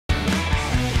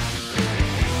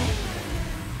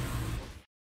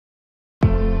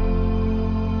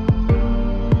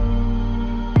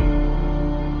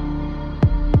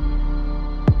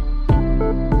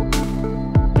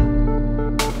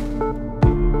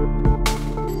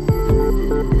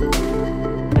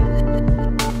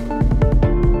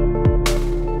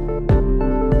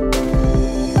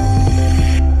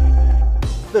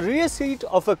driver's seat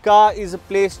of a car is a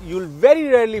place you'll very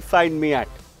rarely find me at.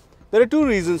 There are two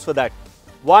reasons for that.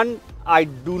 One, I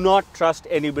do not trust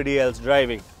anybody else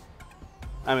driving.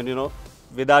 I mean,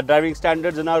 with our driving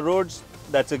standards and our roads,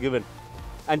 that's a given.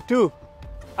 And two,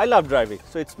 I love driving,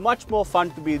 so it's much more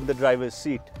fun to be in the driver's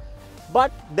seat.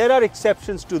 But there are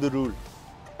exceptions to the rule.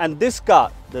 And this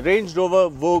car, the Range Rover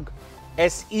Vogue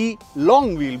SE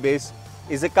long wheelbase,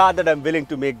 is a car that I'm willing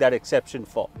to make that exception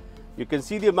for. You can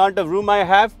see the amount of room I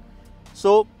have.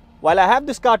 So while I have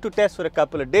this car to test for a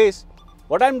couple of days,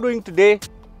 what I'm doing today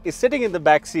is sitting in the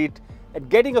back seat and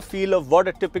getting a feel of what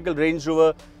a typical Range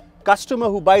Rover customer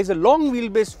who buys a long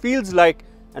wheelbase feels like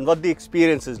and what the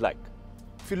experience is like.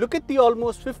 If you look at the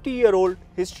almost 50-year-old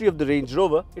history of the Range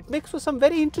Rover, it makes for some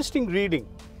very interesting reading.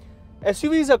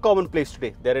 SUVs are commonplace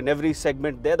today. They're in every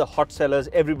segment. They're the hot sellers.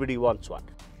 Everybody wants one.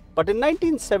 But in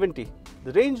 1970,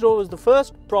 the Range Rover was the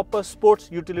first proper sports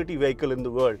utility vehicle in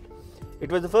the world.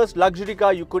 It was the first luxury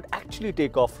car you could actually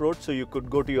take off-road, so you could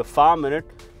go to your farm in it,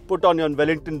 put on your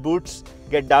Wellington boots,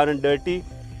 get down and dirty,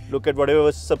 look at whatever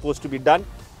was supposed to be done,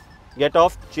 get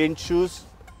off, change shoes,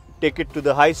 take it to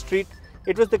the high street.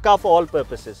 It was the car for all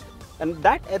purposes. And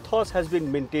that ethos has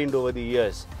been maintained over the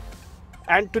years.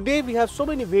 And today we have so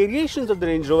many variations of the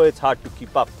Range Rover, it's hard to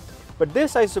keep up. But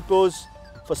this, I suppose,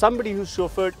 for somebody who's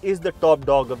chauffeured, is the top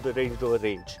dog of the Range Rover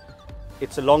range.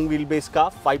 It's a long wheelbase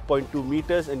car, 5.2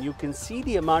 meters, and you can see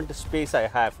the amount of space I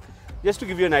have. Just to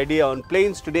give you an idea, on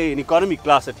planes today, in economy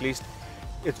class at least,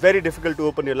 it's very difficult to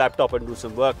open your laptop and do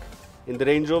some work. In the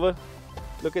Range Rover,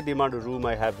 look at the amount of room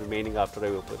I have remaining after I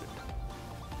open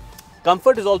it.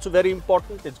 Comfort is also very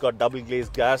important. It's got double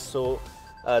glazed glass, so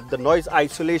the noise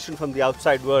isolation from the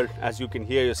outside world, as you can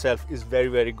hear yourself, is very,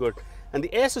 very good. And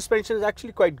the air suspension is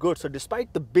actually quite good. So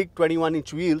despite the big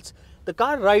 21-inch wheels, the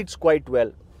car rides quite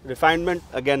well. Refinement,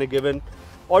 again a given.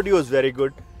 Audio is very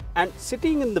good. And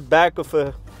sitting in the back of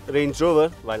a Range Rover,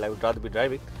 while I would rather be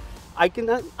driving, I can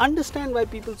understand why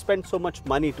people spend so much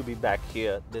money to be back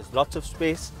here. There's lots of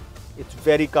space. It's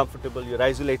very comfortable. You're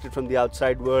isolated from the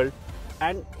outside world.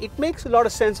 And it makes a lot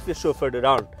of sense if you're chauffeured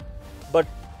around. But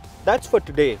that's for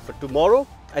today. For tomorrow,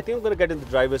 I think I'm going to get in the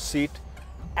driver's seat.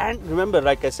 And remember,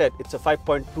 like I said, it's a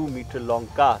 5.2 meter long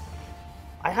car.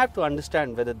 I have to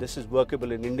understand whether this is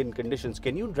workable in Indian conditions.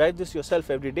 Can you drive this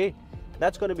yourself every day?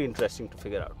 That's going to be interesting to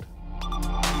figure out.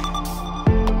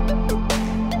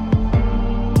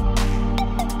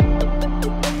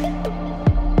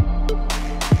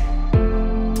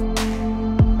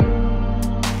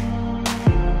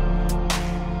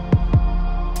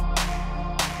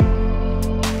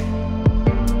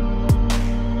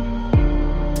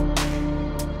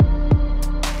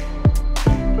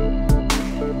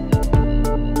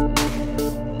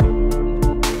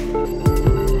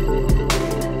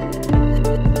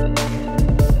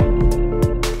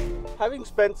 Having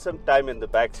spent some time in the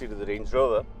backseat of the Range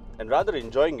Rover and rather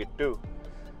enjoying it too,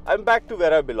 I'm back to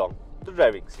where I belong, the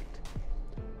driving seat.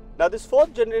 Now this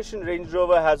 4th generation Range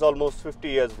Rover has almost 50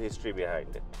 years of history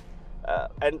behind it.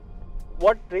 And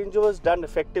what Range Rover's done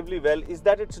effectively well is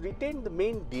that it's retained the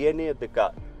main DNA of the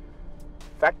car.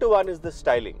 Factor one is the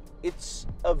styling. It's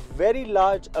a very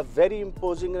large, a very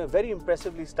imposing and a very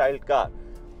impressively styled car.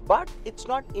 But it's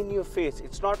not in your face,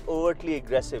 it's not overtly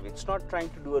aggressive, it's not trying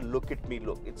to do a look at me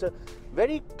look. It's a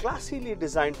very classily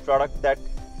designed product that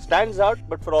stands out,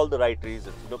 but for all the right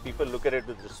reasons. People look at it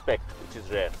with respect, which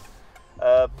is rare.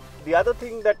 The other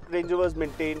thing that Range Rovers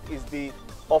maintain is the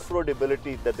off-road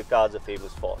ability that the cars are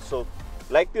famous for. So,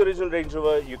 like the original Range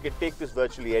Rover, you can take this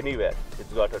virtually anywhere.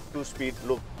 It's got a 2-speed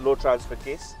low transfer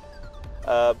case.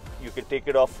 You can take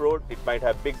it off-road. It might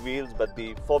have big wheels, but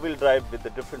the 4-wheel drive with the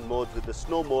different modes, with the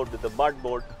snow mode, with the mud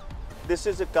mode, this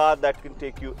is a car that can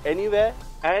take you anywhere,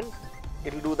 and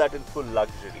it'll do that in full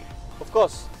luxury. Of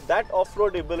course, that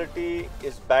off-road ability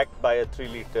is backed by a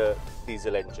 3-liter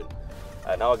diesel engine.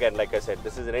 Now again, like I said,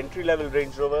 this is an entry-level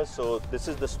Range Rover, so this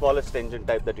is the smallest engine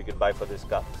type that you can buy for this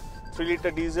car.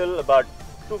 3-liter diesel, about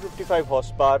 255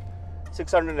 horsepower,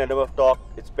 600 Nm of torque.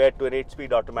 It's paired to an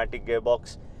 8-speed automatic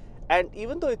gearbox. And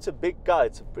even though it's a big car,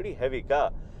 it's a pretty heavy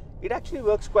car, it actually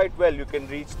works quite well. You can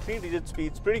reach 3-digit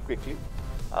speeds pretty quickly.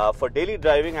 For daily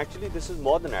driving, actually, this is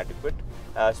more than adequate,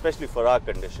 especially for our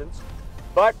conditions.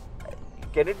 But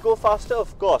can it go faster?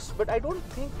 Of course. But I don't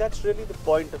think that's really the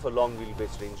point of a long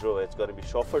wheelbase Range Rover. It's going to be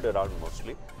chauffeured around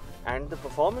mostly. And the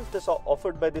performance that's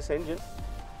offered by this engine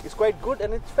is quite good,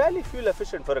 and it's fairly fuel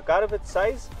efficient. For a car of its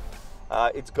size,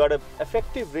 it's got an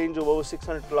effective range of over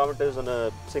 600 kilometers on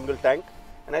a single tank.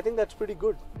 And I think that's pretty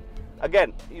good.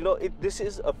 Again, this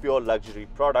is a pure luxury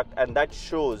product, and that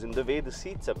shows in the way the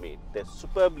seats are made. They're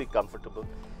superbly comfortable.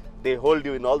 They hold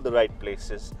you in all the right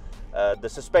places. The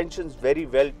suspension's very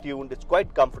well tuned. It's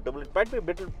quite comfortable. It might be a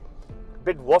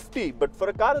bit wafty, but for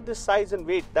a car of this size and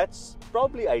weight, that's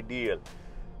probably ideal.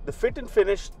 The fit and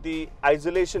finish, the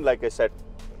isolation, like I said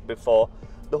before,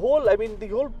 the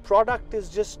whole product is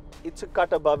just, it's a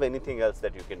cut above anything else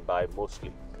that you can buy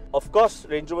mostly. Of course,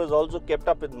 Range Rover has also kept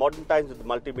up with modern times with the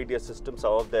multimedia system.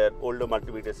 Some of their older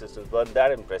multimedia systems weren't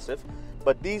that impressive,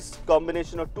 but these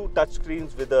combination of two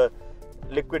touchscreens with a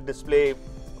liquid display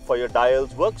for your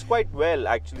dials works quite well.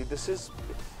 Actually, this is,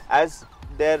 as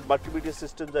their multimedia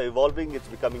systems are evolving, it's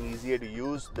becoming easier to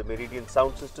use. The Meridian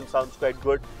sound system sounds quite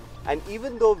good, and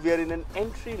even though we are in an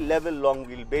entry-level long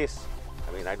wheelbase,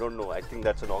 I mean, I don't know, I think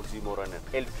that's an oxymoron, an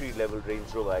entry-level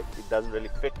Range Rover, it doesn't really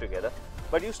fit together,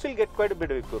 but you still get quite a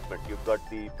bit of equipment. You've got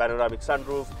the panoramic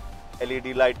sunroof,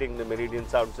 LED lighting, the Meridian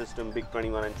sound system, big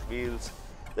 21-inch wheels,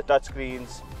 the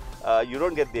touchscreens. You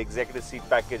don't get the executive seat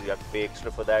package, you have to pay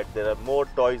extra for that. There are more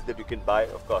toys that you can buy,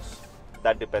 of course,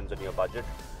 that depends on your budget.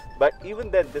 But even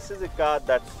then, this is a car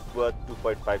that's worth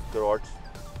 2.5 crores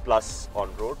plus on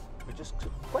road, which is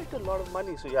quite a lot of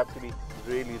money, so you have to be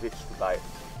really rich to buy it.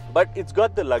 But it's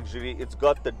got the luxury, it's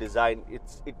got the design,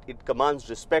 it commands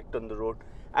respect on the road,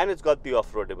 and it's got the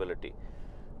off-road ability.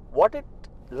 What it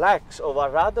lacks, or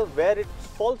rather where it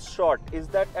falls short, is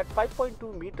that at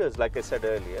 5.2 meters, like I said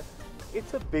earlier,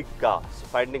 it's a big car, so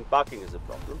finding parking is a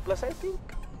problem. Plus, I think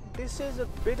this is a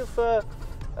bit of a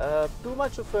too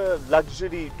much of a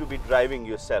luxury to be driving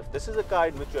yourself. This is a car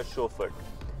in which you're chauffeured.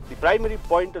 The primary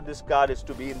point of this car is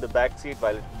to be in the back seat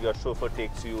while your chauffeur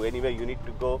takes you anywhere you need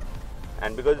to go.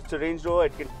 And because it's a Range Rover,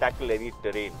 it can tackle any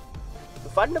terrain. The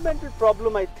fundamental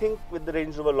problem, I think, with the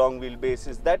Range Rover long wheelbase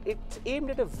is that it's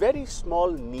aimed at a very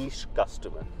small niche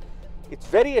customer. It's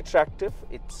very attractive.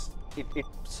 It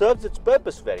serves its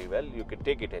purpose very well. You can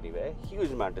take it anywhere.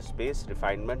 Huge amount of space,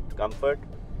 refinement, comfort.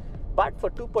 But for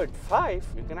 2.5,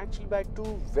 you can actually buy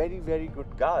two very, very good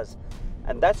cars.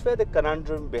 And that's where the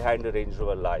conundrum behind the Range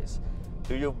Rover lies.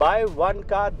 Do you buy one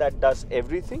car that does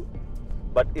everything,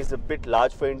 but is a bit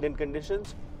large for Indian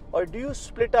conditions? Or do you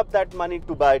split up that money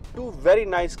to buy two very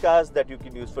nice cars that you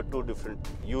can use for two different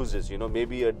uses? You know,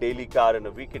 maybe a daily car and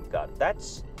a weekend car.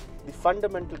 That's the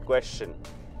fundamental question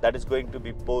that is going to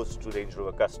be posed to Range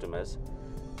Rover customers.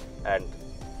 And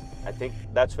I think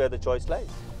that's where the choice lies.